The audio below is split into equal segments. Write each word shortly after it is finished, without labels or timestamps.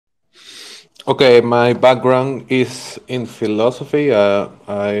Okay, my background is in philosophy.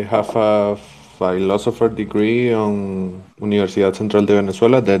 I have a philosopher degree on Universidad Central de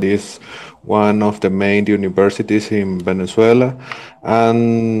Venezuela. That is one of the main universities in Venezuela.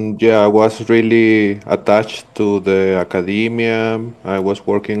 And yeah, I was really attached to the academia. I was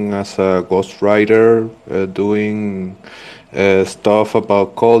working as a ghostwriter, doing stuff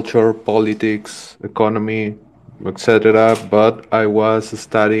about culture, politics, economy, etc. But I was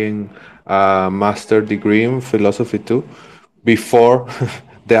studying a master degree in philosophy too before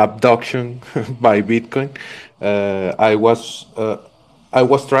the abduction by Bitcoin. Uh, I was uh, I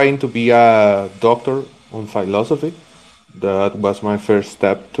was trying to be a doctor on philosophy. That was my first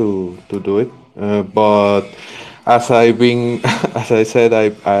step to do it. But as I've been, as I said,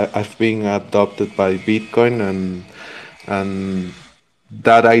 I've been adopted by Bitcoin, and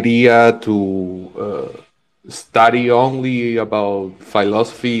that idea to study only about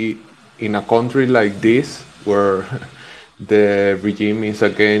philosophy in a country like this, where the regime is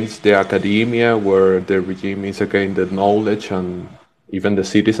against the academia, where the regime is against the knowledge and even the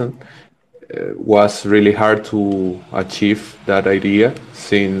citizen, was really hard to achieve that idea,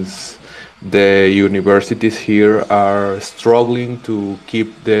 since the universities here are struggling to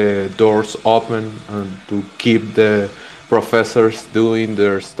keep the doors open and to keep the professors doing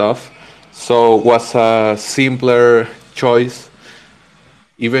their stuff. So it was a simpler choice,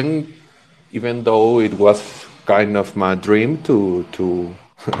 even even though it was kind of my dream to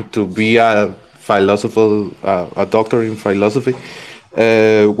to be a philosopher, a doctor in philosophy.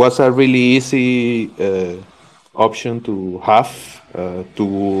 Was a really easy option to have,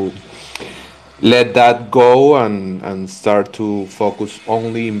 to let that go and start to focus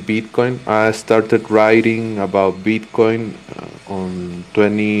only in Bitcoin. I started writing about Bitcoin on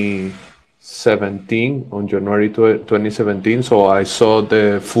 2017, on January 2017. So I saw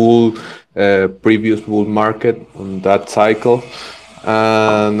the full previous bull market on that cycle.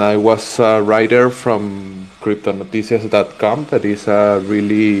 And I was a writer from cryptonoticias.com, that is a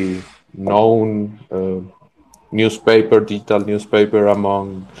really known newspaper, digital newspaper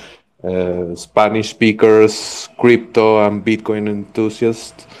among Spanish speakers, crypto and Bitcoin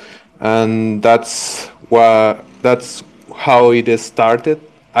enthusiasts, and that's how it started.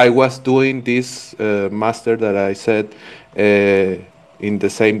 I was doing this master that I said in the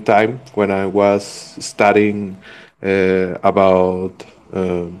same time when I was studying about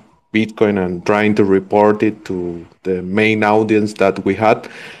Bitcoin and trying to report it to the main audience that we had.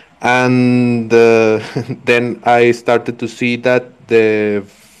 And then I started to see that the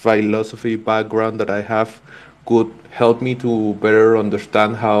philosophy background that I have could help me to better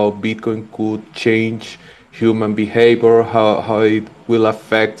understand how Bitcoin could change human behavior, how it will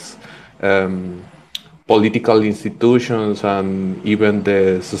affect um, political institutions and even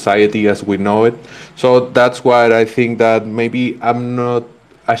the society as we know it. So that's why I think that maybe I'm not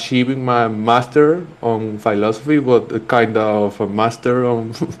achieving my master on philosophy, but a kind of a master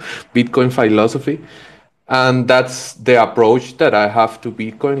on Bitcoin philosophy. And that's the approach that I have to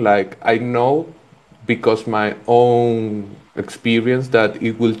Bitcoin. Like, I know, because my own experience, that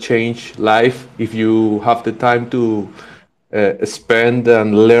it will change life if you have the time to spend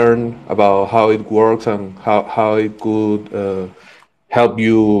and learn about how it works and how it could help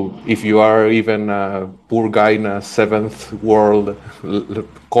you if you are even a poor guy in a seventh world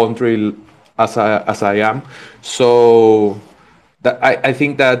country, as I am. So I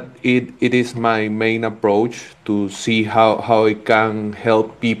think that it is my main approach to see how it can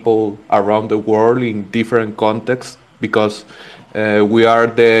help people around the world in different contexts, because we are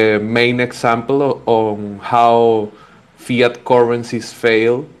the main example on how fiat currencies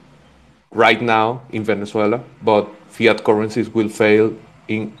fail right now in Venezuela, but fiat currencies will fail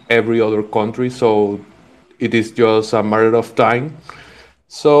in every other country. So it is just a matter of time.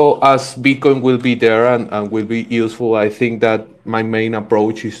 So as Bitcoin will be there and will be useful, I think that my main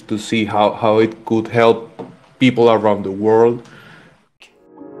approach is to see how it could help people around the world